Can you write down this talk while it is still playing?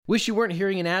Wish you weren't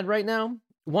hearing an ad right now?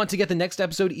 Want to get the next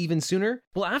episode even sooner?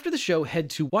 Well, after the show, head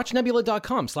to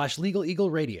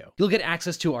watchnebula.com/legaleagleradio. You'll get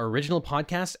access to our original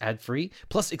podcast ad-free,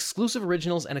 plus exclusive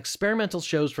originals and experimental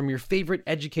shows from your favorite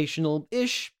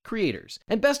educational-ish creators.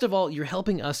 And best of all, you're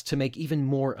helping us to make even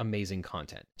more amazing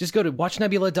content. Just go to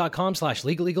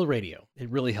watchnebula.com/legaleagleradio. It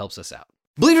really helps us out.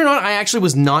 Believe it or not, I actually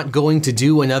was not going to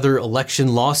do another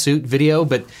election lawsuit video,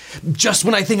 but just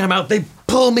when I think I'm out, they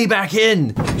pull me back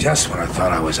in. Just when I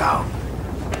thought I was out,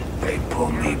 they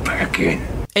pull me back in.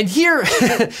 And here,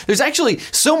 there's actually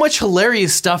so much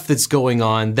hilarious stuff that's going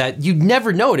on that you'd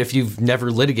never know it if you've never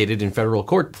litigated in federal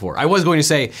court before. I was going to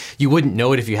say you wouldn't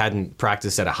know it if you hadn't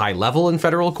practiced at a high level in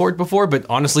federal court before, but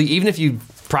honestly, even if you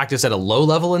practice at a low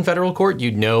level in federal court,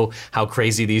 you'd know how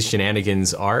crazy these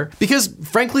shenanigans are. Because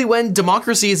frankly, when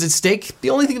democracy is at stake, the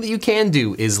only thing that you can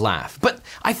do is laugh. But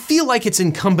I feel like it's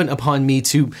incumbent upon me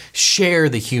to share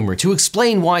the humor, to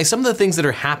explain why some of the things that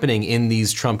are happening in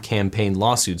these Trump campaign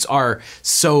lawsuits are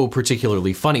so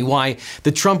particularly funny, why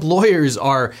the Trump lawyers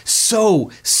are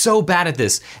so bad at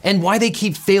this, and why they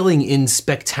keep failing in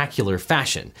spectacular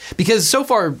fashion. Because so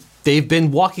far, they've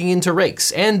been walking into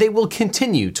rakes, and they will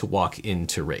continue to walk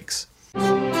into rakes.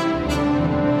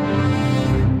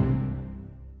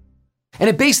 And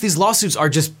at base, these lawsuits are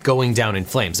just going down in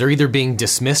flames. They're either being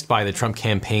dismissed by the Trump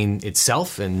campaign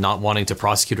itself and not wanting to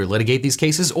prosecute or litigate these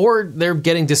cases, or they're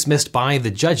getting dismissed by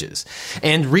the judges.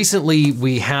 And recently,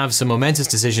 we have some momentous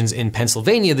decisions in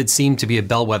Pennsylvania that seem to be a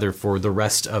bellwether for the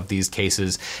rest of these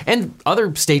cases. And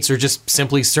other states are just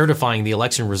simply certifying the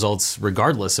election results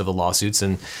regardless of the lawsuits,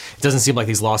 and it doesn't seem like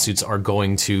these lawsuits are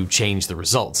going to change the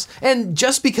results. And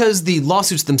just because the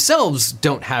lawsuits themselves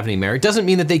don't have any merit doesn't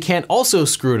mean that they can't also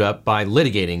screw it up by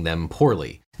litigating them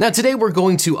poorly. Now today we're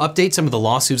going to update some of the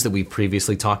lawsuits that we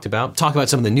previously talked about, talk about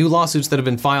some of the new lawsuits that have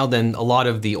been filed and a lot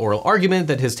of the oral argument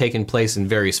that has taken place in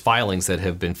various filings that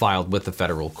have been filed with the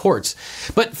federal courts.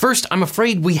 But first, I'm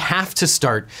afraid we have to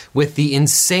start with the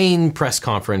insane press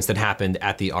conference that happened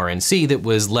at the RNC that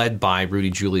was led by Rudy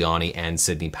Giuliani and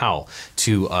Sidney Powell,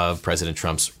 two of President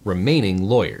Trump's remaining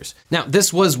lawyers. Now,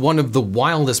 this was one of the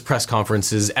wildest press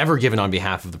conferences ever given on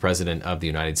behalf of the President of the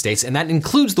United States, and that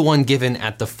includes the one given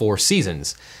at the Four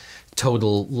Seasons.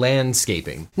 Total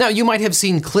landscaping. Now, you might have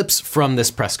seen clips from this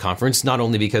press conference, not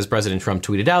only because President Trump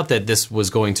tweeted out that this was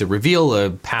going to reveal a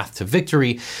path to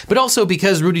victory, but also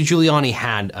because Rudy Giuliani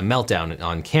had a meltdown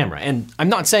on camera. And I'm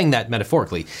not saying that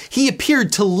metaphorically. He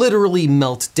appeared to literally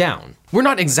melt down. We're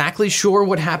not exactly sure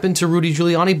what happened to Rudy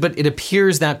Giuliani, but it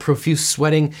appears that profuse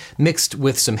sweating mixed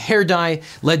with some hair dye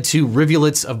led to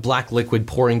rivulets of black liquid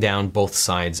pouring down both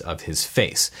sides of his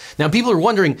face. Now, people are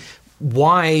wondering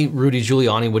why Rudy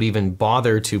Giuliani would even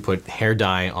bother to put hair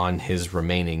dye on his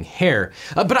remaining hair.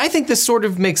 But I think this sort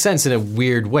of makes sense in a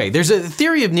weird way. There's a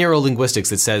theory of neurolinguistics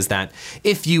that says that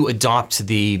if you adopt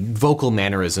the vocal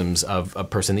mannerisms of a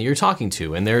person that you're talking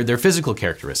to and their physical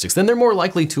characteristics, then they're more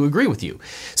likely to agree with you.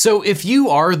 So if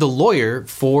you are the lawyer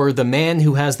for the man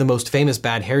who has the most famous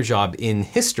bad hair job in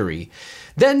history,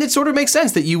 then it sort of makes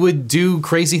sense that you would do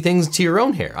crazy things to your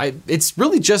own hair. It's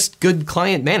really just good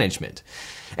client management.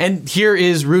 And here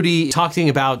is Rudy talking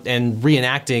about and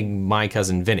reenacting My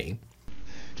Cousin Vinny.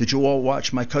 Did you all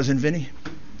watch My Cousin Vinny?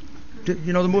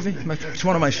 You know the movie? It's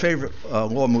one of my favorite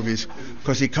law movies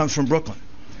because he comes from Brooklyn.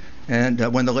 And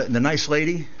when the nice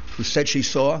lady who said she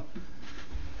saw,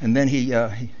 and then he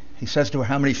says to her,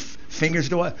 how many fingers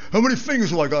do I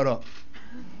got up?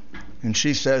 And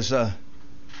she says,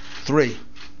 3.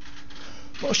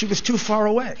 Well, she was too far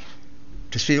away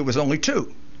to see it was only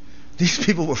 2. These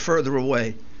people were further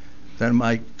away than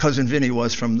my cousin Vinny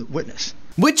was from the witness.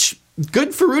 Which,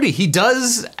 good for Rudy. He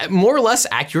does more or less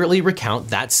accurately recount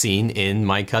that scene in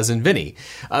My Cousin Vinny.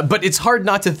 But it's hard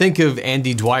not to think of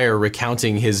Andy Dwyer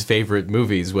recounting his favorite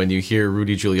movies when you hear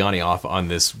Rudy Giuliani off on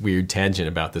this weird tangent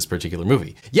about this particular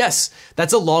movie. Yes,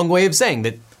 that's a long way of saying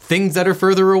that things that are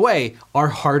further away are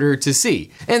harder to see.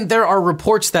 And there are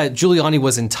reports that Giuliani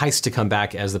was enticed to come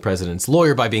back as the president's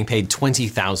lawyer by being paid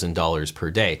 $20,000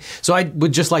 per day. So I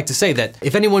would just like to say that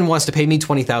if anyone wants to pay me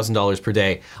 $20,000 per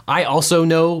day, I also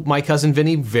know My Cousin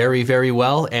Vinny very, very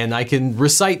well, and I can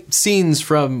recite scenes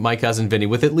from My Cousin Vinny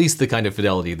with at least the kind of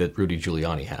fidelity that Rudy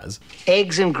Giuliani has.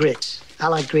 Eggs and grits. I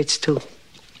like grits too.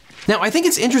 Now, I think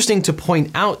it's interesting to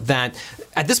point out that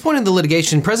at this point in the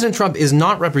litigation, President Trump is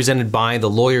not represented by the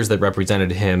lawyers that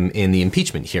represented him in the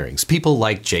impeachment hearings, people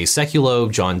like Jay Sekulow,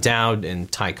 John Dowd,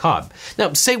 and Ty Cobb.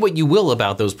 Now, say what you will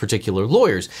about those particular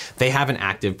lawyers. They have an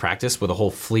active practice with a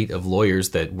whole fleet of lawyers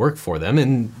that work for them,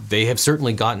 and they have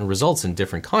certainly gotten results in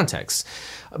different contexts.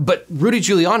 But Rudy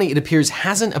Giuliani, it appears,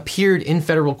 hasn't appeared in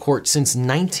federal court since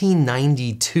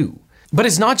 1992. But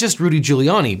it's not just Rudy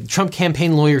Giuliani. Trump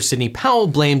campaign lawyer Sidney Powell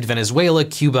blamed Venezuela,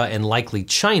 Cuba, and likely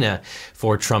China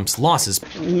for Trump's losses.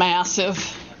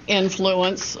 Massive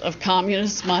influence of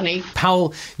communist money.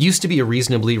 Powell used to be a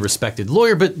reasonably respected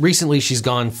lawyer, but recently she's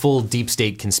gone full deep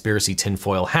state conspiracy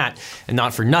tinfoil hat. And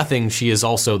not for nothing, she is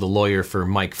also the lawyer for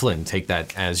Mike Flynn. Take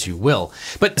that as you will.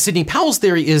 But Sidney Powell's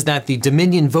theory is that the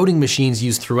Dominion voting machines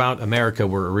used throughout America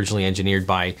were originally engineered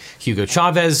by Hugo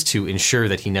Chavez to ensure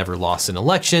that he never lost an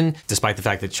election, despite the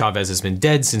fact that Chavez has been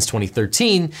dead since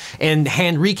 2013. And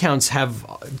hand recounts have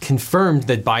confirmed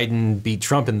that Biden beat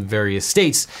Trump in various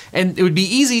states. And it would be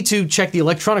easy to check the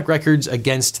electronic records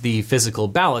against the physical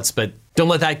ballots, but don't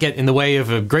let that get in the way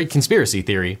of a great conspiracy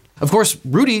theory. Of course,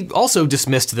 Rudy also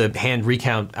dismissed the hand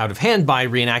recount out of hand by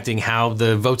reenacting how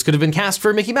the votes could have been cast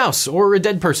for Mickey Mouse, or a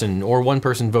dead person, or one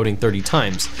person voting 30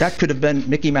 times. That could have been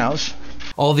Mickey Mouse.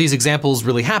 All of these examples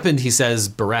really happened, he says,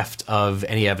 bereft of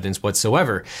any evidence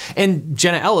whatsoever. And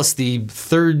Jenna Ellis, the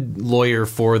third lawyer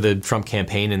for the Trump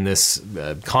campaign in this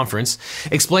conference,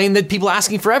 explained that people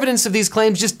asking for evidence of these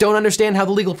claims just don't understand how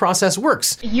the legal process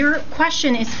works. Your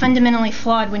question is fundamentally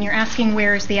flawed when you're asking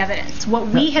where is the evidence. What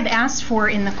we have asked for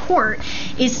in the court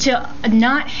is to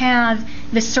not have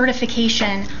the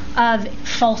certification of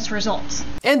false results.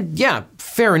 And yeah,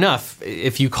 fair enough.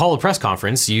 If you call a press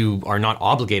conference, you are not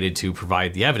obligated to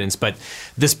provide the evidence, but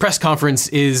this press conference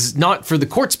is not for the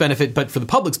court's benefit, but for the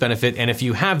public's benefit. And if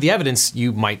you have the evidence,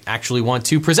 you might actually want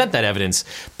to present that evidence,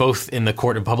 both in the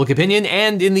court of public opinion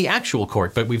and in the actual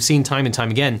court. But we've seen time and time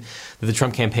again that the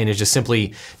Trump campaign is just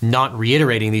simply not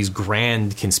reiterating these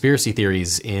grand conspiracy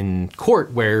theories in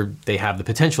court where they have the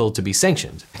potential to be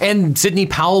sanctioned. And Sidney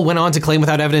Powell went on to claim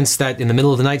without evidence that in the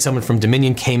middle of the night, someone from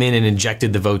Dominion came in and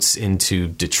injected the votes into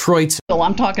Detroit. So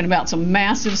I'm talking about some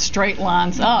massive straight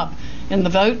lines up in the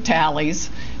vote tallies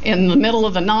in the middle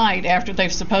of the night after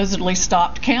they've supposedly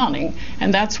stopped counting.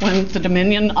 And that's when the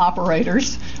Dominion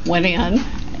operators went in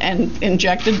and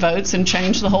injected votes and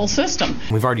changed the whole system.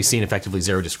 We've already seen effectively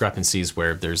zero discrepancies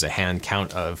where there's a hand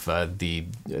count of the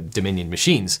Dominion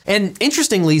machines. And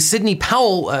interestingly, Sidney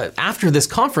Powell, after this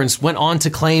conference, went on to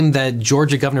claim that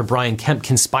Georgia Governor Brian Kemp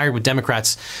conspired with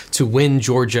Democrats to win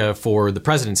Georgia for the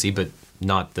presidency, but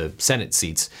not the Senate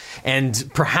seats. And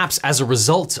perhaps as a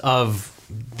result of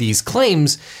these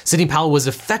claims, Sidney Powell was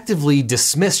effectively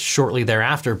dismissed shortly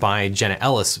thereafter by Jenna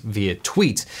Ellis via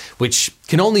tweet, which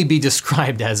can only be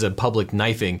described as a public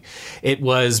knifing. It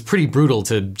was pretty brutal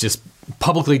to just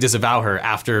publicly disavow her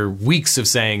after weeks of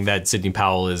saying that Sidney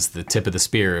Powell is the tip of the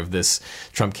spear of this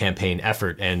Trump campaign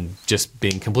effort and just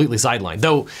being completely sidelined.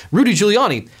 Though Rudy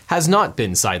Giuliani has not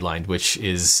been sidelined, which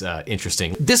is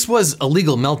interesting. This was a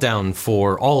legal meltdown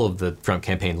for all of the Trump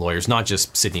campaign lawyers, not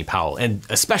just Sidney Powell, and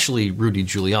especially Rudy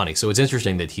Giuliani. So it's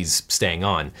interesting that he's staying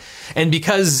on. And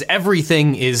because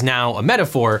everything is now a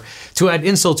metaphor, to add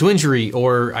insult to injury,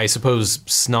 or I suppose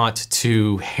snot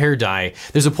to hair dye,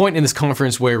 there's a point in this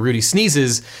conference where Rudy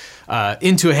sneezes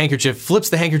into a handkerchief, flips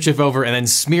the handkerchief over, and then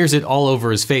smears it all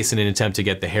over his face in an attempt to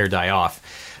get the hair dye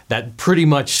off. That pretty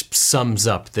much sums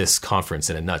up this conference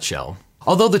in a nutshell.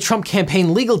 Although the Trump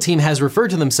campaign legal team has referred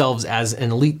to themselves as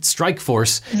an elite strike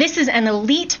force. This is an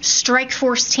elite strike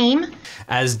force team.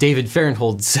 As David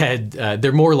Fahrenthold said,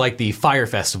 they're more like the Fire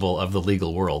Festival of the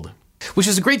legal world. Which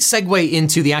is a great segue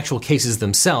into the actual cases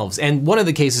themselves, and one of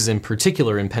the cases in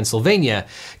particular in Pennsylvania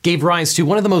gave rise to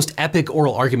one of the most epic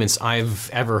oral arguments I've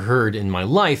ever heard in my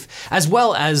life, as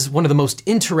well as one of the most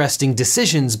interesting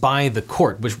decisions by the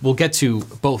court, which we'll get to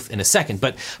both in a second.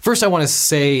 But first I want to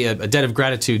say a debt of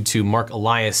gratitude to Mark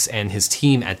Elias and his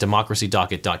team at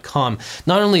democracydocket.com.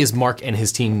 Not only is Mark and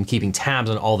his team keeping tabs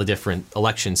on all the different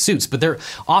election suits, but they're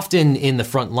often in the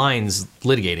front lines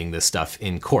litigating this stuff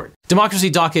in court. Democracy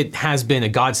Docket has been a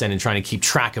godsend in trying to keep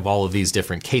track of all of these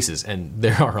different cases, and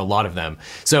there are a lot of them.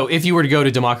 So if you were to go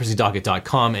to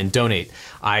democracydocket.com and donate,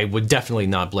 I would definitely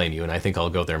not blame you, and I think I'll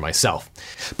go there myself.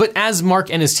 But as Mark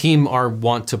and his team are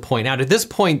wont to point out, at this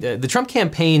point, the Trump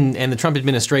campaign and the Trump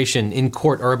administration in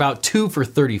court are about 2 for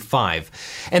 35,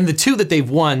 and the 2 that they've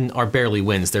won are barely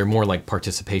wins. They're more like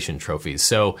participation trophies.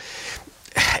 So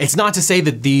it's not to say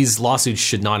that these lawsuits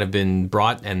should not have been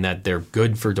brought and that they're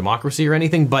good for democracy or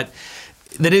anything, but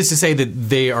that is to say that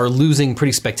they are losing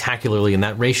pretty spectacularly, and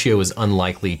that ratio is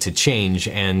unlikely to change,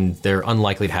 and they're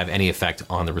unlikely to have any effect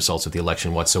on the results of the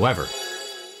election whatsoever.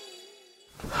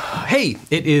 Hey,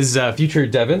 it is Future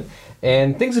Devin,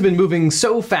 And things have been moving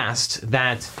so fast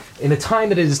that in the time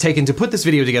that it has taken to put this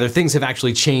video together, things have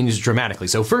actually changed dramatically.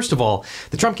 So first of all,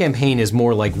 the Trump campaign is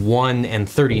more like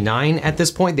 1-39 at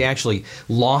this point. They actually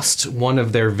lost one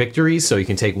of their victories, so you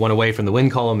can take one away from the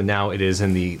win column, and now it is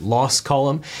in the loss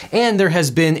column. And there has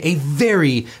been a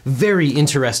very, very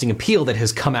interesting appeal that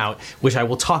has come out, which I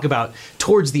will talk about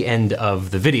towards the end of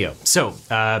the video. So,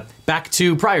 back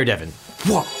to prior Devin.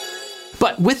 Whoa.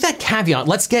 But with that caveat,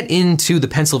 let's get into the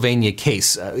Pennsylvania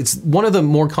case. It's one of the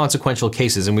more consequential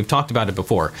cases, and we've talked about it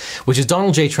before, which is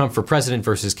Donald J. Trump for president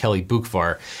versus Kelly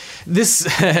Boockvar. This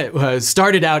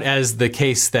started out as the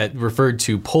case that referred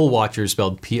to poll watchers,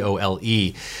 spelled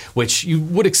P-O-L-E, which you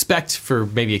would expect for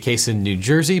maybe a case in New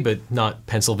Jersey, but not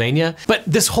Pennsylvania. But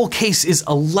this whole case is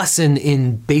a lesson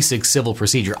in basic civil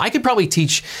procedure. I could probably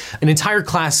teach an entire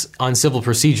class on civil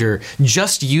procedure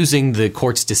just using the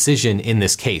court's decision in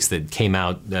this case that came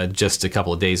out just a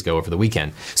couple of days ago over the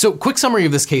weekend. So quick summary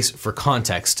of this case for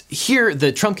context. Here,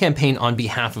 the Trump campaign on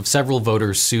behalf of several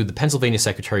voters sued the Pennsylvania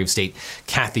Secretary of State,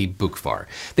 Kathy Boockvar.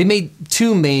 They made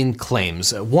two main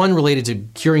claims, one related to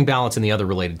curing ballots and the other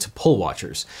related to poll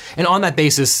watchers. And on that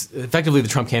basis, effectively the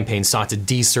Trump campaign sought to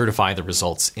decertify the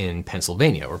results in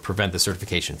Pennsylvania or prevent the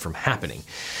certification from happening.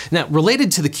 Now,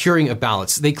 related to the curing of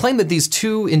ballots, they claim that these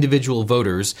two individual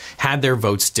voters had their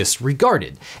votes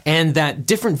disregarded and that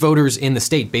different voters in the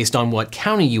state, based on what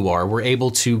county you are, were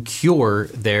able to cure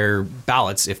their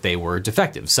ballots if they were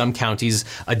defective. Some counties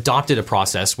adopted a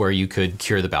process where you could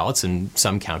cure the ballots and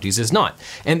some counties is not.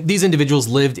 And these individuals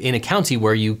lived in a county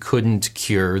where you couldn't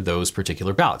cure those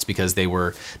particular ballots because they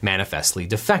were manifestly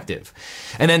defective.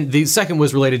 And then the second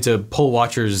was related to poll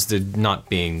watchers not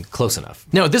being close enough.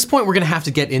 Now, at this point, we're going to have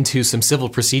to get into some civil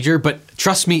procedure, but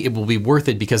trust me, it will be worth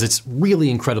it because it's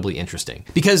really incredibly interesting.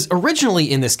 Because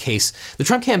originally in this case, the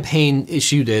Trump campaign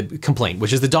issued a complaint,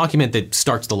 which is the document that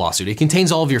starts the lawsuit. It contains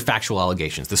all of your factual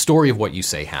allegations, the story of what you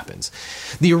say happens.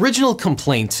 The original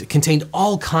complaint contained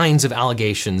all kinds of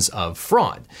allegations of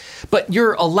fraud, but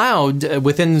you're allowed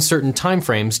within certain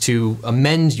timeframes to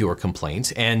amend your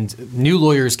complaint, and new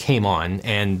lawyers came on,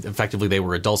 and effectively they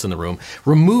were adults in the room,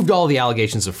 removed all the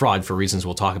allegations of fraud for reasons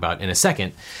we'll talk about in a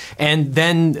second, and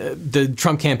then the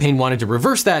Trump campaign wanted to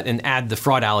reverse that and add the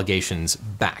fraud allegations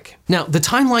back. Now, the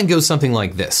timeline goes something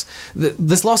like this.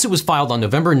 This lawsuit was filed on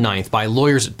November 9th by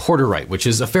lawyers at Porter Wright, which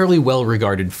is a fairly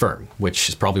well-regarded firm, which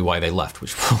is probably why they left,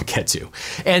 which we'll get to,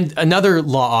 and another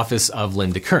law office of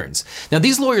Linda Kearns. Now,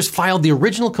 these lawyers filed the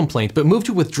original complaint, but moved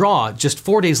to withdraw just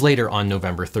 4 days later on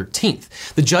November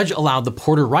 13th. The judge allowed the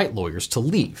Porter Wright lawyers to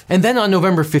leave. And then on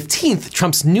November 15th,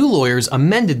 Trump's new lawyers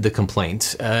amended the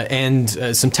complaint, and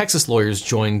some Texas lawyers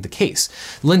joined the case.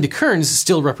 Linda Kearns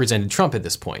still represented Trump at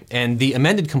this point, and the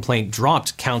amended complaint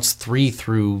dropped counts 3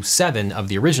 through 7 of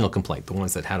the original complaint, the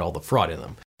ones that had all the fraud in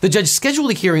them. The judge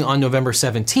scheduled a hearing on November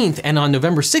 17th, and on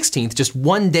November 16th, just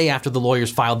one day after the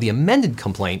lawyers filed the amended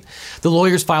complaint, the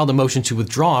lawyers filed a motion to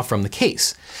withdraw from the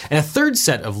case. And a third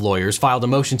set of lawyers filed a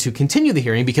motion to continue the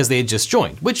hearing because they had just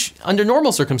joined, which under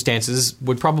normal circumstances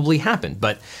would probably happen.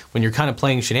 But when you're kind of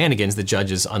playing shenanigans, the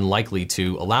judge is unlikely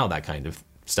to allow that kind of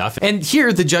stuff. And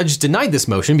here the judge denied this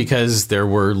motion because there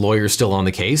were lawyers still on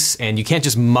the case, and you can't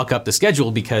just muck up the schedule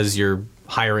because you're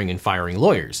hiring and firing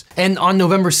lawyers. And on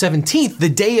November 17th, the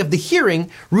day of the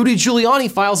hearing, Rudy Giuliani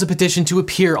files a petition to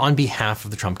appear on behalf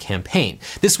of the Trump campaign.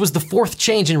 This was the fourth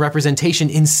change in representation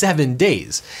in 7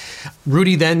 days.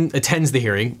 Rudy then attends the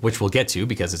hearing, which we'll get to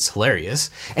because it's hilarious,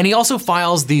 and he also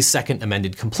files the second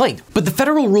amended complaint. But the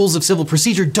federal rules of civil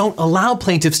procedure don't allow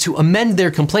plaintiffs to amend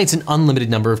their complaints an unlimited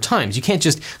number of times. You can't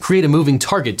just create a moving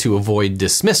target to avoid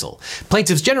dismissal.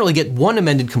 Plaintiffs generally get one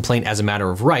amended complaint as a matter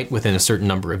of right within a certain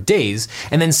number of days,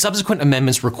 and then subsequent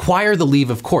amendments require the leave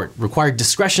of court, require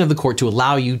discretion of the court to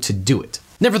allow you to do it.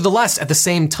 Nevertheless, at the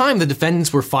same time, the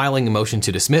defendants were filing a motion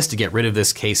to dismiss to get rid of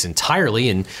this case entirely,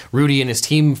 and Rudy and his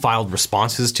team filed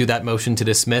responses to that motion to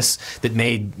dismiss that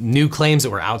made new claims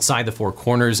that were outside the four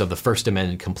corners of the first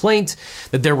amended complaint,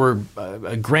 that there were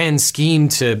a grand scheme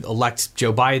to elect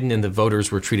Joe Biden and the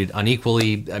voters were treated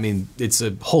unequally. I mean, it's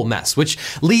a whole mess, which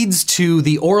leads to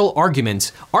the oral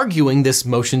argument arguing this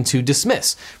motion to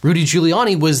dismiss. Rudy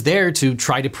Giuliani was there to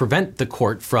try to prevent the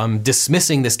court from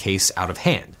dismissing this case out of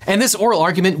hand. And this oral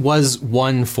argument was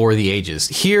one for the ages.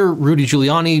 Here, Rudy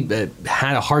Giuliani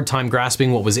had a hard time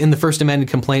grasping what was in the first amended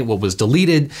complaint, what was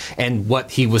deleted, and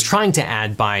what he was trying to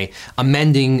add by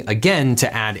amending again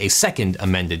to add a second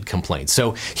amended complaint.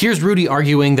 So here's Rudy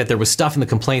arguing that there was stuff in the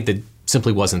complaint that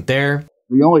simply wasn't there.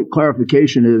 The only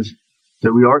clarification is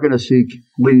that we are going to seek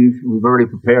leave, we've already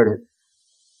prepared it,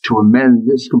 to amend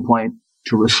this complaint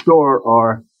to restore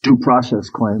our due process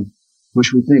claim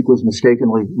which we think was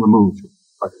mistakenly removed.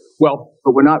 Well,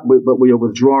 But we are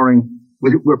withdrawing,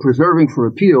 we're preserving for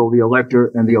appeal the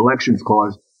elector and the elections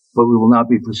clause, but we will not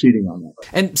be proceeding on that.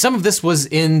 And some of this was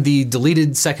in the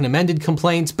deleted second amended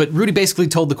complaint, but Rudy basically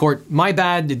told the court, my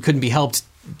bad, it couldn't be helped,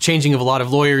 changing of a lot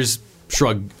of lawyers,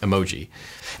 shrug emoji.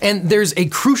 And there's a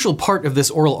crucial part of this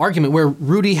oral argument where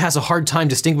Rudy has a hard time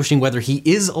distinguishing whether he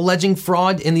is alleging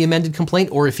fraud in the amended complaint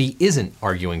or if he isn't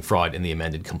arguing fraud in the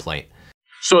amended complaint.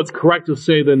 so it's correct to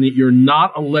say then that you're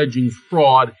not alleging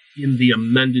fraud in the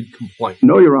amended complaint?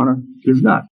 No, Your Honor, it is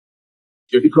not.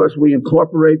 Because we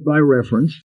incorporate by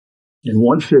reference in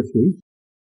 150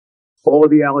 all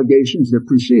of the allegations that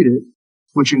preceded,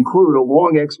 which include a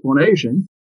long explanation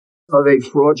of a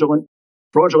fraudulent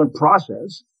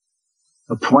process,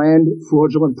 a planned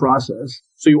fraudulent process.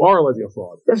 So you are alleging a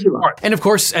fraud? Yes, Your Honor. All right. And of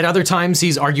course, at other times,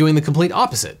 he's arguing the complete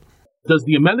opposite. Does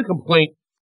the amended complaint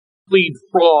plead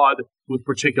fraud with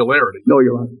particularity? No,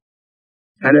 Your Honor.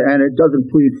 And it doesn't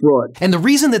plead fraud. And the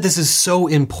reason that this is so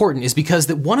important is because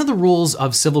that one of the rules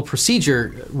of civil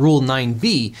procedure, Rule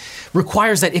 9b,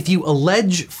 requires that if you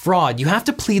allege fraud, you have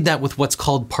to plead that with what's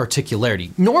called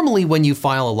particularity. Normally, when you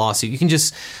file a lawsuit, you can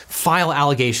just file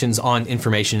allegations on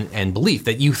information and belief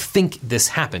that you think this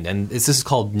happened, and this is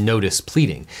called notice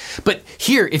pleading. But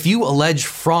here, if you allege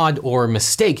fraud or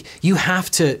mistake, you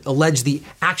have to allege the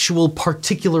actual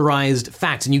particularized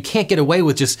facts, and you can't get away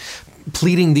with just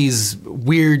pleading these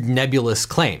weird nebulous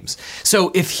claims.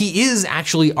 So if he is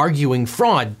actually arguing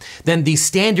fraud, then the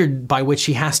standard by which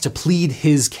he has to plead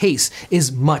his case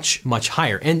is much, much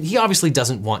higher. And he obviously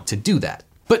doesn't want to do that.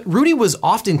 But Rudy was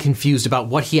often confused about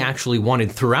what he actually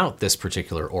wanted throughout this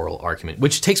particular oral argument,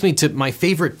 which takes me to my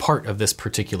favorite part of this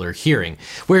particular hearing,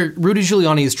 where Rudy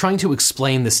Giuliani is trying to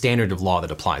explain the standard of law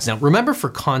that applies. Now, remember for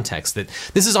context that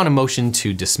this is on a motion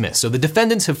to dismiss. So the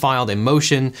defendants have filed a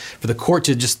motion for the court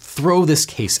to just throw this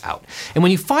case out. And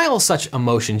when you file such a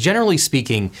motion, generally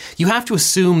speaking, you have to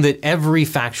assume that every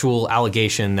factual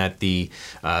allegation that the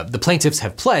plaintiffs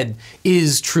have pled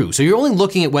is true. So you're only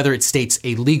looking at whether it states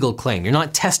a legal claim. You're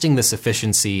not testing the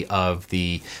sufficiency of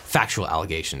the factual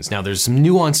allegations. Now, there's some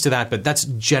nuance to that, but that's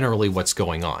generally what's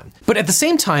going on. But at the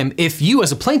same time, if you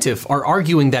as a plaintiff are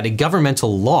arguing that a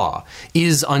governmental law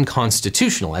is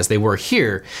unconstitutional, as they were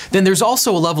here, then there's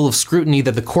also a level of scrutiny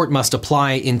that the court must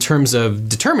apply in terms of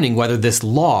determining whether this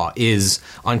law is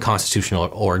unconstitutional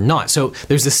or not. So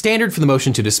there's the standard for the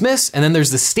motion to dismiss, and then there's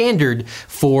the standard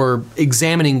for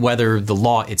examining whether the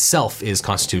law itself is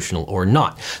constitutional or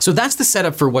not. So that's the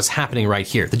setup for what's happening right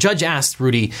here. The judge asked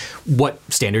Rudy what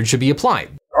standard should be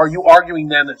applied. Are you arguing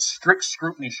then that strict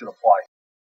scrutiny should apply?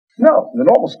 No, the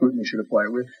normal scrutiny should apply.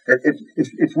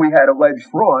 If we had alleged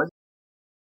fraud,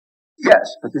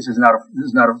 yes, but this is not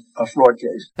a fraud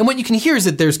case. And what you can hear is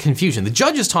that there's confusion. The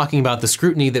judge is talking about the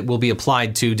scrutiny that will be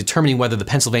applied to determining whether the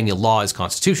Pennsylvania law is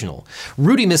constitutional.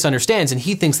 Rudy misunderstands, and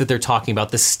he thinks that they're talking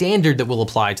about the standard that will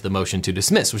apply to the motion to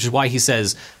dismiss, which is why he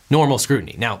says normal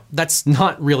scrutiny. Now, that's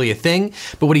not really a thing,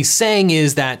 but what he's saying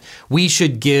is that we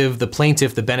should give the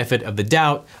plaintiff the benefit of the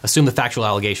doubt, assume the factual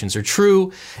allegations are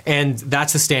true, and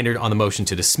that's the standard on the motion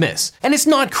to dismiss. And it's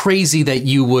not crazy that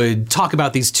you would talk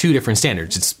about these two different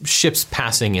standards. It's ships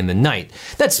passing in the night.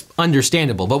 That's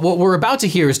understandable, but what we're about to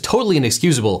hear is totally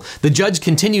inexcusable. The judge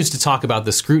continues to talk about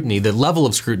the scrutiny, the level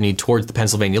of scrutiny towards the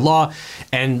Pennsylvania law,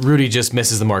 and Rudy just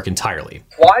misses the mark entirely.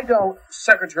 Why don't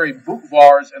Secretary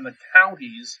Bukvars and the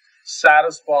counties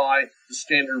satisfy the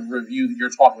standard review that you're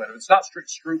talking about? If it's not strict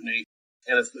scrutiny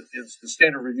and it's the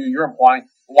standard review you're implying,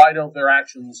 why don't their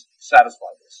actions satisfy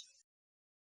this?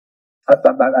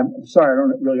 I'm sorry, I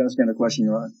don't really understand the question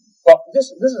you're on. Well, this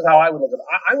is how I would look at it.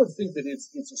 I would think that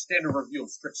it's a standard review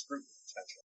of strict scrutiny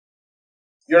potential.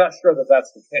 You're not sure that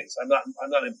that's the case. I'm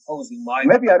not imposing my.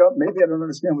 Maybe I don't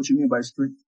understand what you mean by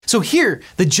strict. So here,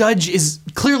 the judge is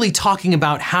clearly talking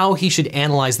about how he should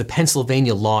analyze the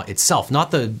Pennsylvania law itself, not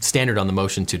the standard on the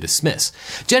motion to dismiss.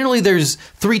 Generally, there's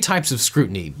three types of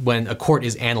scrutiny when a court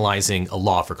is analyzing a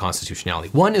law for constitutionality.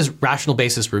 One is rational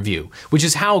basis review, which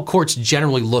is how courts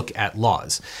generally look at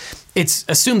laws. It's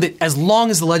assumed that as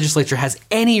long as the legislature has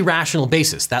any rational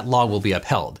basis, that law will be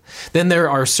upheld. Then there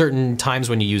are certain times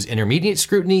when you use intermediate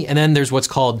scrutiny, and then there's what's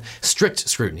called strict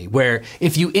scrutiny, where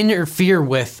if you interfere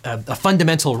with a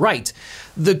fundamental right,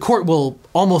 the court will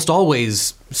almost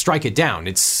always strike it down.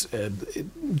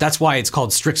 That's why it's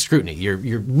called strict scrutiny.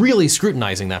 You're really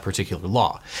scrutinizing that particular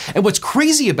law. And what's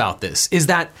crazy about this is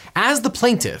that as the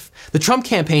plaintiff, the Trump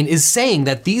campaign is saying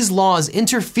that these laws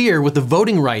interfere with the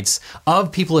voting rights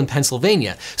of people in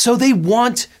Pennsylvania. So they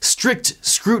want strict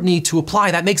scrutiny to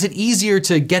apply. That makes it easier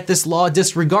to get this law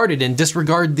disregarded and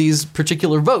disregard these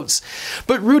particular votes.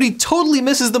 But Rudy totally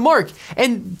misses the mark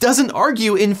and doesn't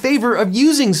argue in favor of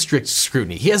using strict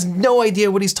scrutiny. He has no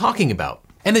idea what he's talking about.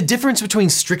 And the difference between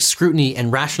strict scrutiny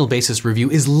and rational basis review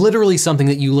is literally something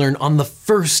that you learn on the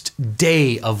first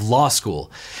day of law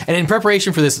school. And in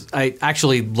preparation for this, I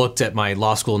actually looked at my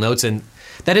law school notes, and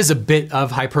that is a bit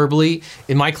of hyperbole.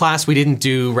 In my class, we didn't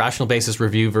do rational basis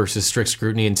review versus strict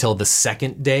scrutiny until the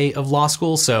second day of law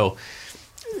school, so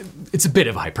it's a bit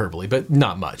of hyperbole, but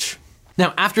not much.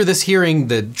 Now, after this hearing,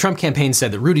 the Trump campaign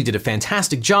said that Rudy did a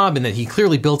fantastic job and that he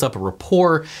clearly built up a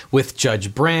rapport with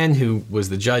Judge Brand, who was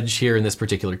the judge here in this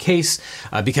particular case,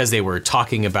 because they were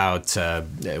talking about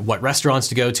what restaurants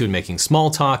to go to and making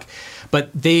small talk. But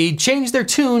they changed their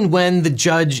tune when the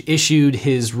judge issued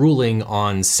his ruling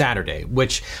on Saturday,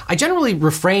 which I generally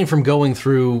refrain from going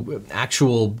through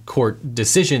actual court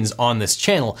decisions on this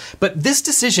channel. But this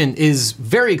decision is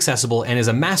very accessible and is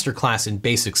a masterclass in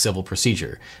basic civil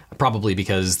procedure, probably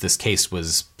because this case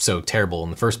was so terrible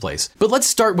in the first place. But let's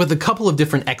start with a couple of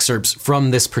different excerpts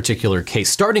from this particular case,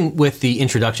 starting with the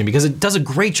introduction, because it does a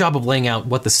great job of laying out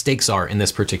what the stakes are in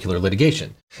this particular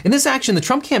litigation. In this action, the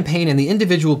Trump campaign and the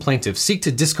individual plaintiffs seek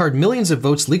to discard millions of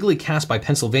votes legally cast by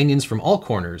Pennsylvanians from all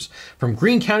corners, from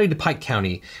Greene County to Pike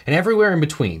County, and everywhere in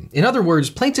between. In other words,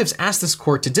 plaintiffs ask this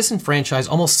court to disenfranchise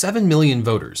almost 7 million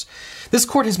voters. This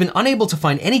court has been unable to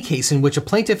find any case in which a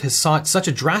plaintiff has sought such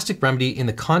a drastic remedy in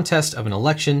the contest of an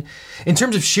election in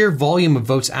terms of sheer volume of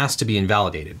votes asked to be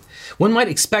invalidated. One might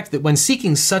expect that when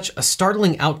seeking such a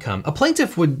startling outcome, a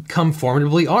plaintiff would come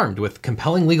formidably armed with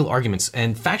compelling legal arguments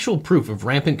and factual proof of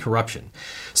rampant corruption,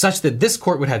 such that this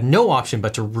court would have no option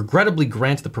but to regrettably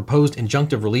grant the proposed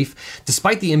injunctive relief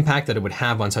despite the impact that it would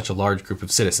have on such a large group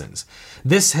of citizens.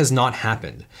 This has not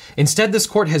happened. Instead, this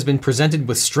court has been presented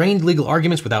with strained legal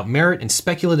arguments without merit and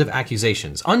speculative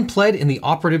accusations, unpled in the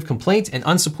operative complaint and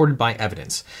unsupported by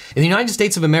evidence. In the United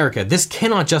States of America, this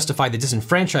cannot justify the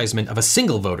disenfranchisement of a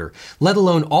single voter, let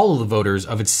alone all of the voters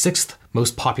of its sixth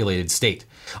most populated state.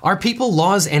 Our people,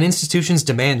 laws, and institutions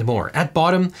demand more. At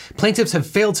bottom, plaintiffs have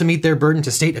failed to meet their burden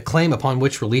to state a claim upon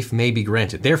which relief may be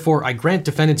granted. Therefore, I grant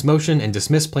defendant's motion and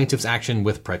dismiss plaintiff's action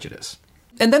with prejudice.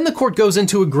 And then the court goes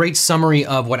into a great summary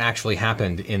of what actually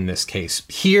happened in this case.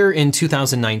 Here in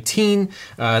 2019,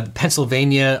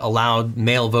 Pennsylvania allowed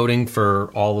mail voting for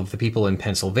all of the people in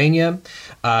Pennsylvania.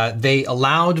 They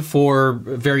allowed for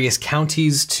various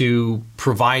counties to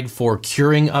provide for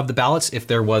curing of the ballots if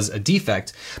there was a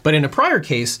defect. But in a prior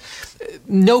case,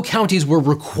 no counties were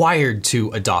required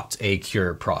to adopt a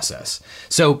cure process.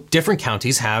 So different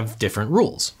counties have different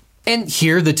rules. And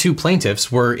here, the two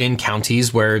plaintiffs were in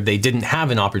counties where they didn't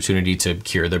have an opportunity to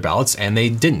cure their ballots, and they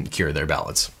didn't cure their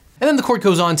ballots. And then the court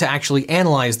goes on to actually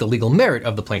analyze the legal merit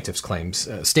of the plaintiff's claims,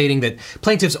 stating that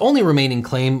plaintiff's only remaining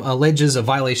claim alleges a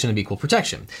violation of equal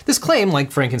protection. This claim, like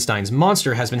Frankenstein's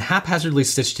monster, has been haphazardly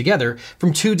stitched together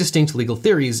from two distinct legal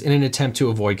theories in an attempt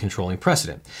to avoid controlling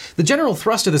precedent. The general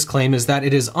thrust of this claim is that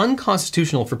it is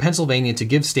unconstitutional for Pennsylvania to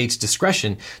give states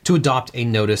discretion to adopt a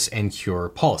notice and cure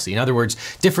policy. In other words,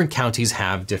 different counties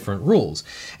have different rules.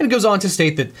 And it goes on to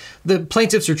state that the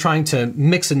plaintiffs are trying to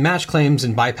mix and match claims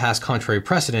and bypass contrary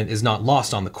precedent is not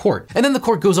lost on the court. And then the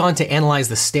court goes on to analyze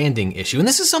the standing issue. And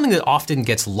this is something that often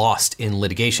gets lost in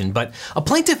litigation, but a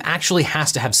plaintiff actually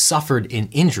has to have suffered an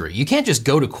injury. You can't just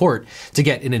go to court to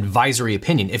get an advisory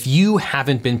opinion if you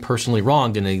haven't been personally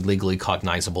wronged in a legally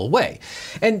cognizable way.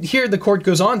 And here the court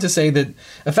goes on to say that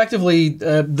effectively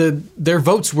their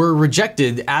votes were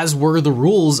rejected, as were the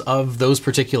rules of those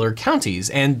particular counties,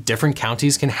 and different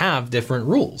counties can have different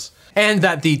rules. And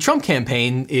that the Trump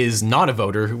campaign is not a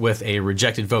voter with a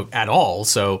rejected vote at all,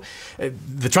 so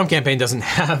the Trump campaign doesn't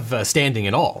have standing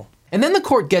at all. And then the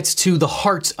court gets to the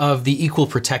heart of the equal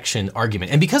protection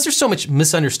argument. And because there's so much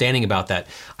misunderstanding about that,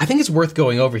 I think it's worth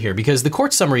going over here because the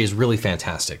court summary is really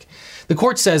fantastic. The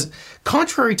court says,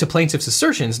 contrary to plaintiff's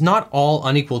assertions, not all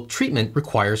unequal treatment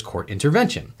requires court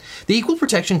intervention. The Equal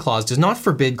Protection Clause does not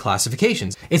forbid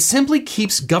classifications. It simply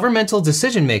keeps governmental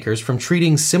decision makers from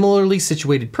treating similarly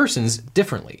situated persons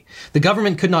differently. The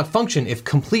government could not function if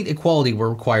complete equality were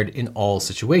required in all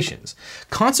situations.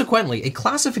 Consequently, a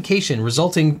classification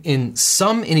resulting in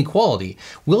some inequality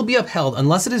will be upheld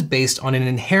unless it is based on an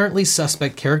inherently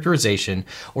suspect characterization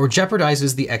or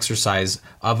jeopardizes the exercise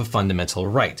of a fundamental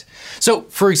right. So,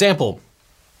 for example,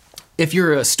 If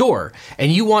you're a store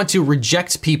and you want to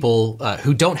reject people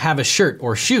who don't have a shirt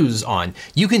or shoes on,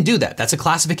 you can do that. That's a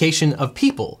classification of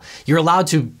people. You're allowed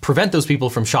to prevent those people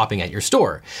from shopping at your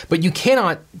store, but you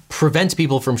cannot prevent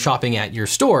people from shopping at your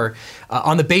store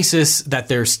on the basis that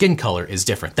their skin color is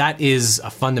different. That is a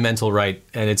fundamental right,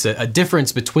 and it's a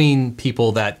difference between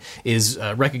people that is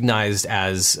recognized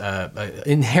as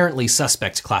inherently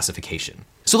suspect classification.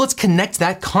 So let's connect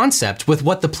that concept with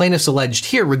what the plaintiffs alleged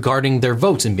here regarding their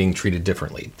votes and being treated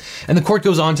differently. And the court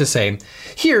goes on to say,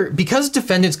 here, because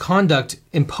defendants' conduct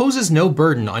imposes no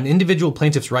burden on individual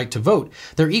plaintiffs' right to vote,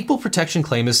 their equal protection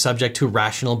claim is subject to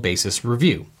rational basis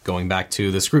review, going back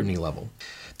to the scrutiny level.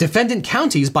 Defendant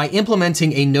counties, by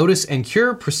implementing a notice and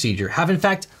cure procedure, have in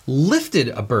fact lifted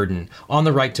a burden on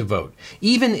the right to vote,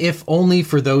 even if only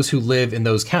for those who live in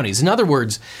those counties. In other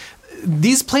words,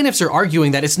 these plaintiffs are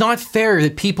arguing that it's not fair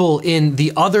that people in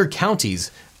the other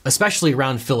counties, especially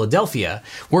around Philadelphia,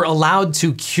 were allowed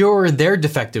to cure their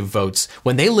defective votes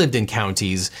when they lived in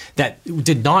counties that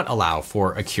did not allow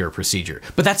for a cure procedure.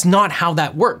 But that's not how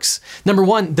that works. Number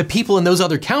one, the people in those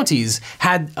other counties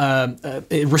had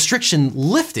a restriction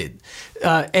lifted.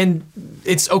 And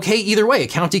it's okay either way. A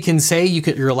county can say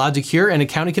you're allowed to cure, and a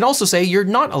county can also say you're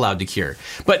not allowed to cure.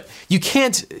 But you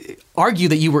can't argue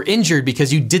that you were injured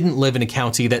because you didn't live in a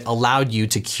county that allowed you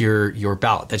to cure your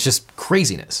ballot. That's just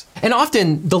craziness. And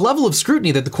often the level of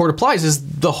scrutiny that the court applies is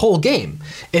the whole game.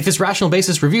 If it's rational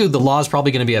basis review, the law is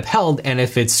probably going to be upheld, and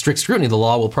if it's strict scrutiny, the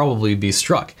law will probably be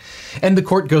struck. And the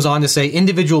court goes on to say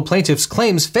individual plaintiffs'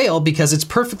 claims fail because it's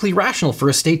perfectly rational for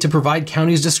a state to provide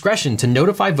counties discretion to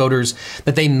notify voters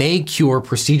that they may cure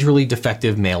procedurally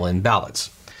defective mail-in ballots.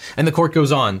 And the court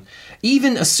goes on,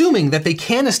 even assuming that they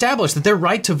can establish that their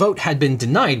right to vote had been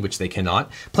denied, which they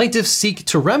cannot, plaintiffs seek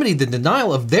to remedy the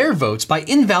denial of their votes by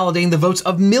invalidating the votes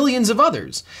of millions of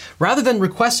others. Rather than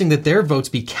requesting that their votes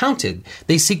be counted,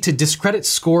 they seek to discredit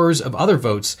scores of other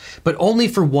votes, but only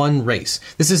for one race.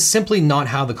 This is simply not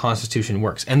how the Constitution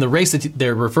works. And the race that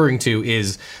they're referring to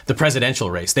is the presidential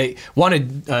race. They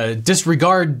want to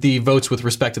disregard the votes with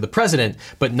respect to the president,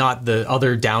 but not the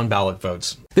other down ballot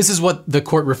votes. This is what the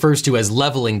court refers to as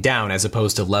leveling down as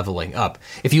opposed to leveling up.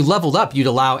 If you leveled up, you'd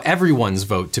allow everyone's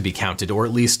vote to be counted or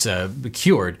at least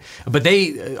cured. But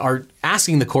they are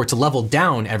asking the court to level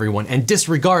down everyone and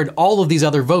disregard all of these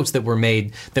other votes that were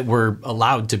made that were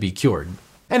allowed to be cured.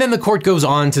 And then the court goes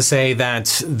on to say that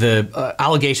the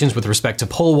allegations with respect to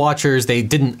poll watchers, they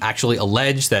didn't actually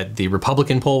allege that the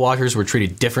Republican poll watchers were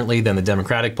treated differently than the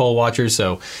Democratic poll watchers,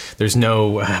 so there's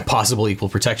no possible equal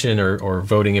protection or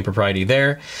voting impropriety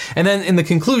there. And then in the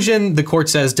conclusion, the court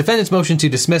says defendants' motion to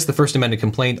dismiss the First Amendment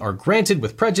complaint are granted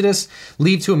with prejudice.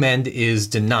 Leave to amend is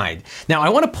denied. Now, I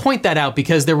want to point that out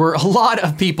because there were a lot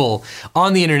of people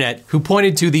on the internet who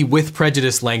pointed to the with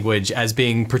prejudice language as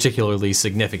being particularly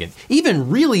significant. Even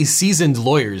really seasoned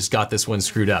lawyers got this one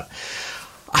screwed up.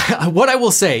 What I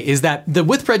will say is that the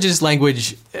with prejudice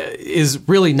language is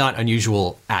really not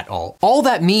unusual at all. All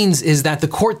that means is that the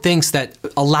court thinks that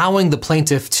allowing the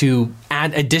plaintiff to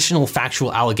add additional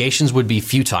factual allegations would be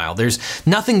futile. There's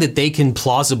nothing that they can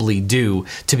plausibly do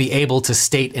to be able to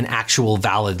state an actual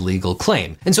valid legal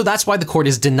claim. And so that's why the court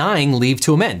is denying leave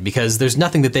to amend, because there's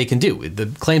nothing that they can do. The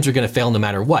claims are going to fail no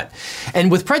matter what. And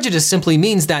with prejudice simply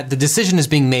means that the decision is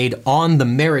being made on the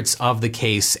merits of the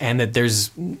case and that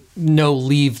there's no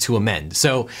leave to amend.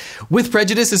 So with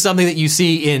prejudice is something that you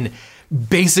see in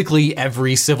basically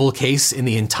every civil case in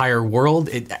the entire world.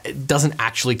 It doesn't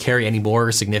actually carry any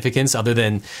more significance other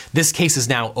than this case is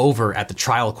now over at the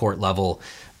trial court level.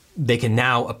 They can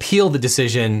now appeal the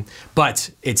decision, but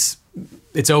it's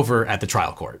over at the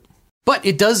trial court. But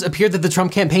it does appear that the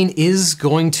Trump campaign is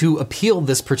going to appeal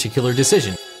this particular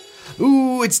decision.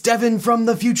 Ooh, it's Devin from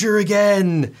the future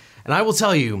again. And I will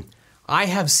tell you, I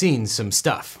have seen some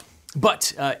stuff.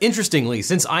 But interestingly,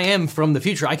 since I am from the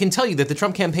future, I can tell you that the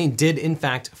Trump campaign did in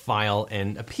fact file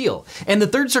an appeal. And the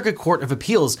Third Circuit Court of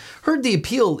Appeals heard the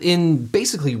appeal in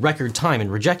basically record time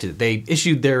and rejected it. They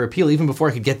issued their appeal even before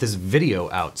I could get this video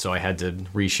out, so I had to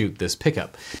reshoot this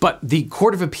pickup. But the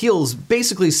Court of Appeals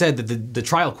basically said that the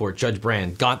trial court, Judge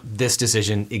Brand, got this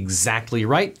decision exactly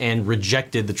right and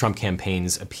rejected the Trump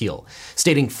campaign's appeal,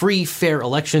 stating free, fair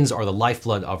elections are the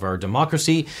lifeblood of our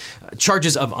democracy.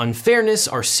 Charges of unfairness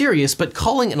are serious, but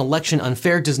calling an election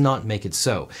unfair does not make it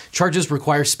so. Charges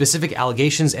require specific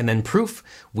allegations and then proof.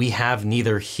 We have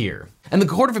neither here. And the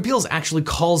Court of Appeals actually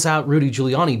calls out Rudy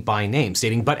Giuliani by name,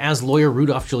 stating, "But as lawyer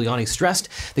Rudolph Giuliani stressed,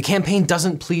 the campaign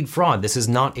doesn't plead fraud. This is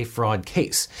not a fraud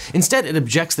case." Instead, it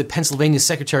objects that Pennsylvania's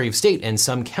Secretary of State and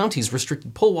some counties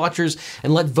restricted poll watchers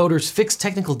and let voters fix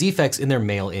technical defects in their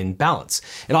mail-in ballots.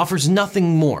 It offers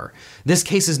nothing more. This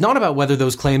case is not about whether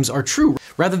those claims are true.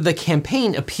 Rather, the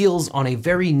campaign appeals on a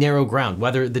very narrow ground,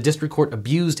 whether the district court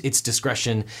abused its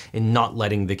discretion in not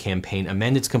letting the campaign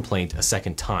amend its complaint a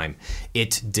second time.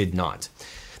 It did not.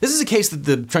 This is a case that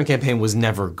the Trump campaign was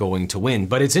never going to win,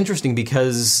 but it's interesting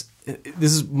because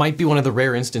might be one of the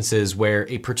rare instances where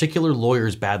a particular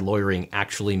lawyer's bad lawyering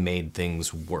actually made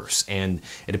things worse. And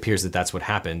it appears that that's what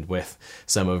happened with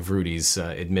some of Rudy's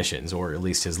admissions, or at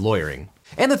least his lawyering.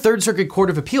 And the Third Circuit Court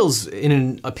of Appeals, in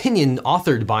an opinion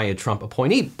authored by a Trump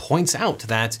appointee, points out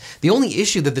that the only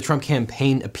issue that the Trump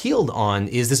campaign appealed on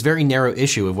is this very narrow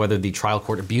issue of whether the trial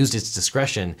court abused its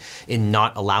discretion in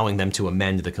not allowing them to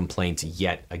amend the complaint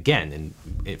yet again.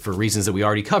 And for reasons that we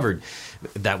already covered,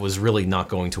 that was really not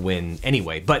going to win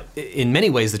anyway. But in many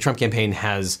ways, the Trump campaign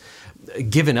has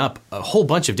given up a whole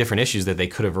bunch of different issues that they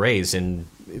could have raised and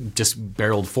just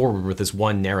barreled forward with this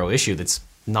one narrow issue that's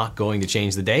not going to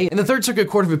change the day. And the Third Circuit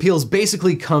Court of Appeals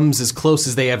basically comes as close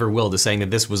as they ever will to saying that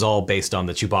this was all based on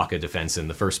the Chewbacca defense in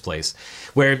the first place,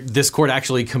 where this court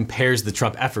actually compares the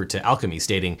Trump effort to alchemy,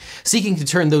 stating, "Seeking to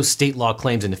turn those state law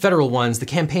claims into federal ones, the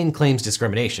campaign claims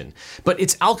discrimination. But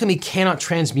its alchemy cannot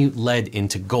transmute lead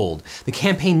into gold. The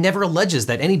campaign never alleges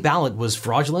that any ballot was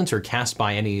fraudulent or cast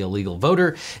by any illegal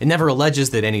voter. It never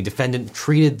alleges that any defendant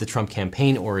treated the Trump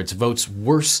campaign or its votes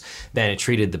worse than it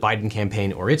treated the Biden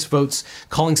campaign or its votes.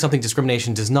 Calling something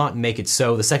discrimination does not make it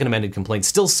so. The second amended complaint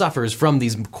still suffers from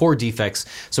these core defects,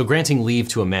 so granting leave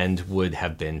to amend would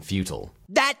have been futile."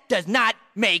 That does not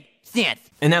make sense.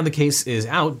 And now the case is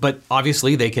out, but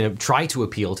obviously they can try to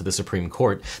appeal to the Supreme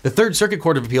Court. The Third Circuit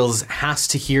Court of Appeals has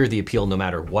to hear the appeal no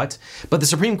matter what, but the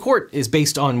Supreme Court is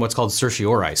based on what's called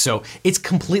certiorari, so it's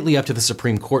completely up to the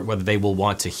Supreme Court whether they will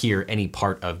want to hear any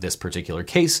part of this particular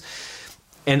case.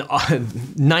 And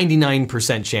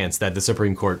 99% chance that the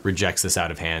Supreme Court rejects this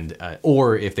out of hand,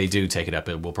 or if they do take it up,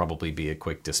 it will probably be a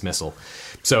quick dismissal.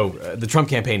 So the Trump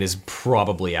campaign is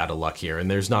probably out of luck here, and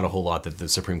there's not a whole lot that the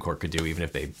Supreme Court could do even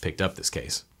if they picked up this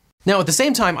case. Now, at the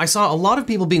same time, I saw a lot of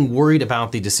people being worried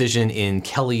about the decision in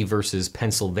Kelly versus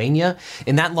Pennsylvania.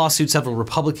 In that lawsuit, several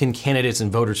Republican candidates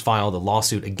and voters filed a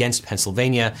lawsuit against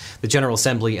Pennsylvania, the General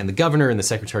Assembly, and the governor and the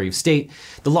Secretary of State.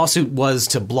 The lawsuit was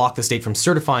to block the state from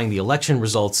certifying the election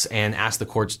results and ask the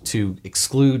courts to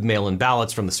exclude mail-in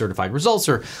ballots from the certified results,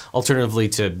 or alternatively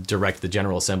to direct the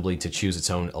General Assembly to choose its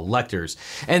own electors.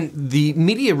 And the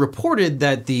media reported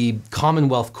that the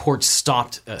Commonwealth Court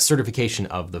stopped certification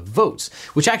of the votes,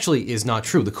 which actually is not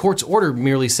true. The court's order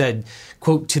merely said,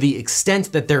 quote, "To the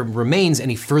extent that there remains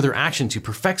any further action to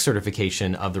perfect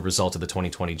certification of the result of the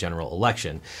 2020 general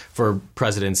election for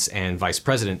presidents and vice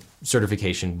president,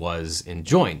 certification was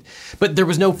enjoined." But there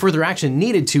was no further action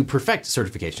needed to perfect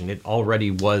certification. It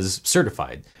already was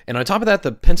certified. And on top of that,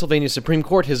 the Pennsylvania Supreme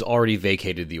Court has already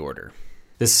vacated the order.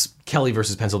 This Kelly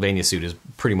versus Pennsylvania suit is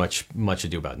pretty much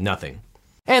ado about nothing.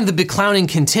 And the beclowning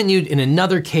continued in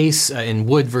another case in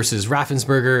Wood versus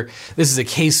Raffensperger. This is a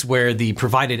case where the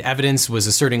provided evidence was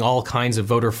asserting all kinds of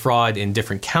voter fraud in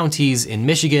different counties in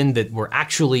Michigan that were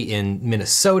actually in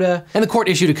Minnesota. And the court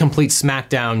issued a complete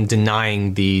smackdown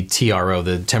denying the TRO,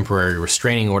 the temporary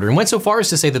restraining order, and went so far as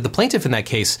to say that the plaintiff in that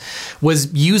case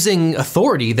was using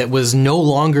authority that was no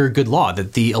longer good law,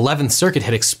 that the 11th Circuit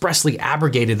had expressly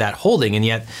abrogated that holding, and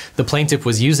yet the plaintiff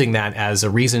was using that as a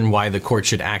reason why the court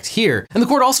should act here. And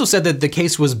the court also said that the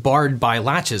case was barred by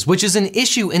laches, which is an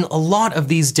issue in a lot of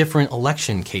these different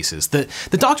election cases. The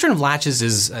doctrine of laches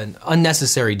is an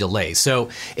unnecessary delay. So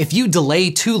if you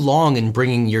delay too long in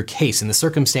bringing your case and the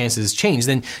circumstances change,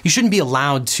 then you shouldn't be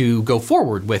allowed to go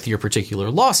forward with your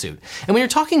particular lawsuit. And when you're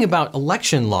talking about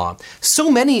election law, so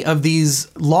many of these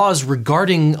laws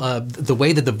regarding the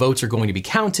way that the votes are going to be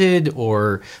counted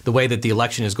or the way that the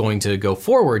election is going to go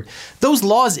forward, those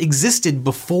laws existed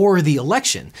before the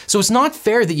election. So it's not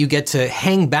fair that you get to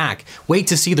hang back, wait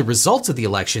to see the results of the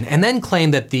election, and then claim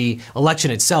that the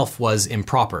election itself was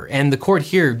improper. And the court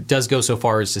here does go so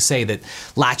far as to say that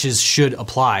laches should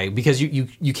apply, because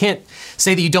you can't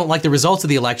say that you don't like the results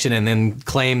of the election and then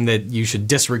claim that you should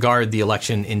disregard the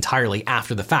election entirely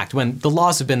after the fact, when the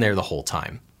laws have been there the whole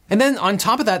time. And then on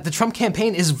top of that, the Trump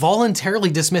campaign is voluntarily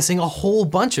dismissing a whole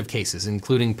bunch of cases,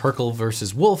 including Perkel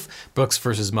versus Wolf, Brooks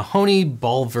versus Mahoney,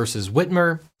 Ball versus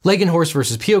Whitmer, Legenhorst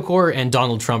versus Piocor, and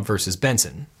Donald Trump versus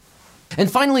Benson.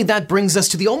 And finally, that brings us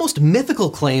to the almost mythical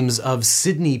claims of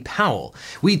Sidney Powell.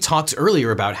 We talked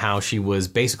earlier about how she was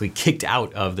basically kicked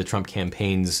out of the Trump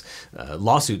campaign's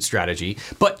lawsuit strategy,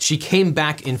 but she came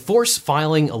back in force,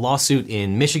 filing a lawsuit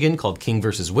in Michigan called King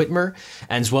versus Whitmer,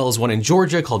 as well as one in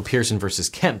Georgia called Pearson versus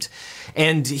Kempt.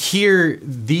 And here,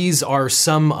 these are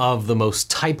some of the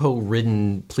most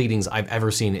typo-ridden pleadings I've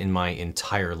ever seen in my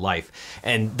entire life.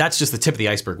 And that's just the tip of the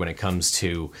iceberg when it comes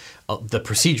to the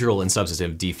procedural and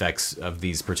substantive defects of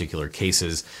these particular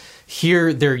cases.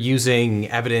 Here, they're using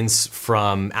evidence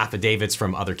from affidavits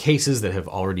from other cases that have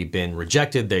already been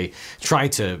rejected. They try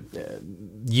to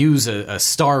use a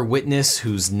star witness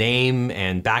whose name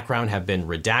and background have been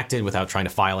redacted without trying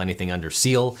to file anything under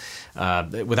seal,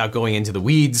 without going into the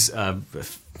weeds of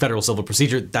federal civil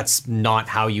procedure. That's not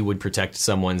how you would protect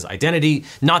someone's identity.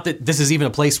 Not that this is even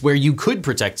a place where you could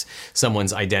protect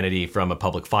someone's identity from a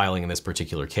public filing in this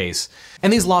particular case.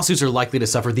 And these lawsuits are likely to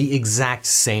suffer the exact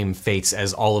same fates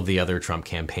as all of the other Trump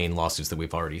campaign lawsuits that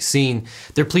we've already seen.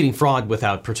 They're pleading fraud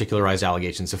without particularized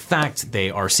allegations of fact.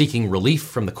 They are seeking relief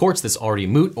from the courts that's already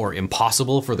moot or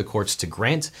impossible for the courts to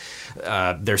grant.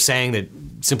 They're saying that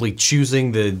simply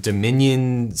choosing the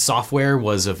Dominion software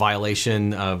was a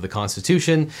violation of the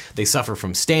Constitution. They suffer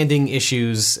from standing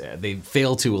issues. They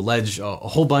fail to allege a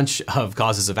whole bunch of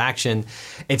causes of action.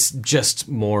 It's just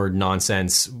more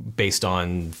nonsense based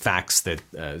on facts that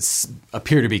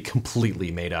appear to be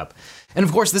completely made up. And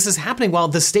of course, this is happening while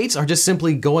the states are just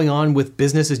simply going on with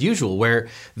business as usual, where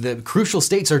the crucial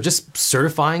states are just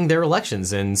certifying their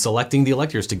elections and selecting the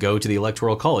electors to go to the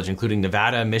Electoral College, including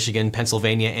Nevada, Michigan,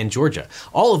 Pennsylvania, and Georgia.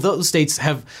 All of those states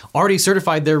have already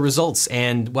certified their results,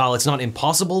 and while it's not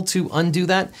impossible to undo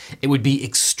that, it would be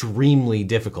extremely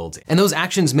difficult. And those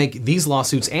actions make these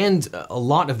lawsuits and a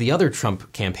lot of the other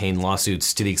Trump campaign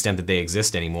lawsuits, to the extent that they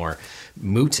exist anymore,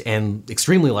 moot and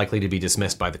extremely likely to be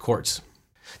dismissed by the courts.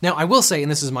 Now, I will say,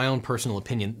 and this is my own personal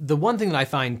opinion, the one thing that I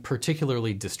find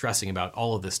particularly distressing about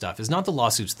all of this stuff is not the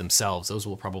lawsuits themselves, those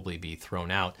will probably be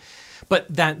thrown out,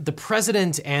 but that the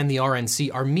president and the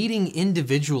RNC are meeting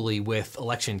individually with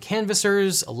election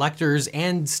canvassers, electors,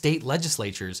 and state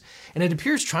legislatures, and it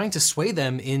appears trying to sway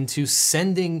them into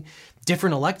sending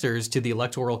different electors to the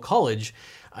Electoral College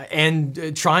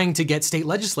and trying to get state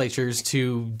legislatures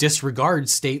to disregard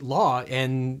state law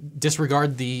and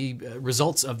disregard the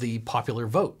results of the popular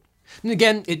vote. And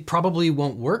again, it probably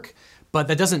won't work, but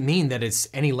that doesn't mean that it's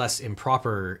any less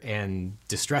improper and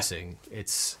distressing.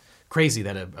 It's crazy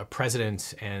that a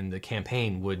president and a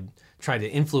campaign would try to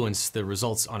influence the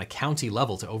results on a county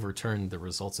level to overturn the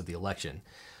results of the election.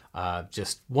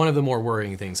 Just one of the more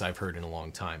worrying things I've heard in a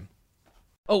long time.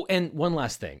 Oh, and one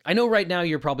last thing. I know right now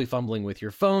you're probably fumbling with your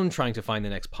phone trying to find the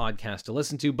next podcast to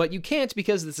listen to, but you can't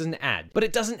because this is an ad. But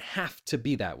it doesn't have to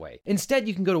be that way. Instead,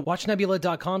 you can go to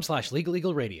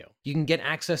watchnebula.com/legaleagleradio. You can get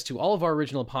access to all of our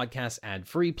original podcasts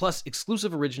ad-free, plus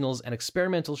exclusive originals and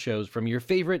experimental shows from your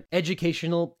favorite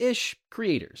educational-ish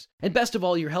creators. And best of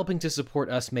all, you're helping to support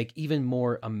us make even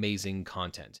more amazing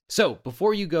content. So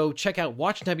before you go, check out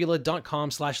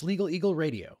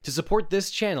watchnebula.com/legaleagleradio to support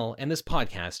this channel and this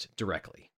podcast directly.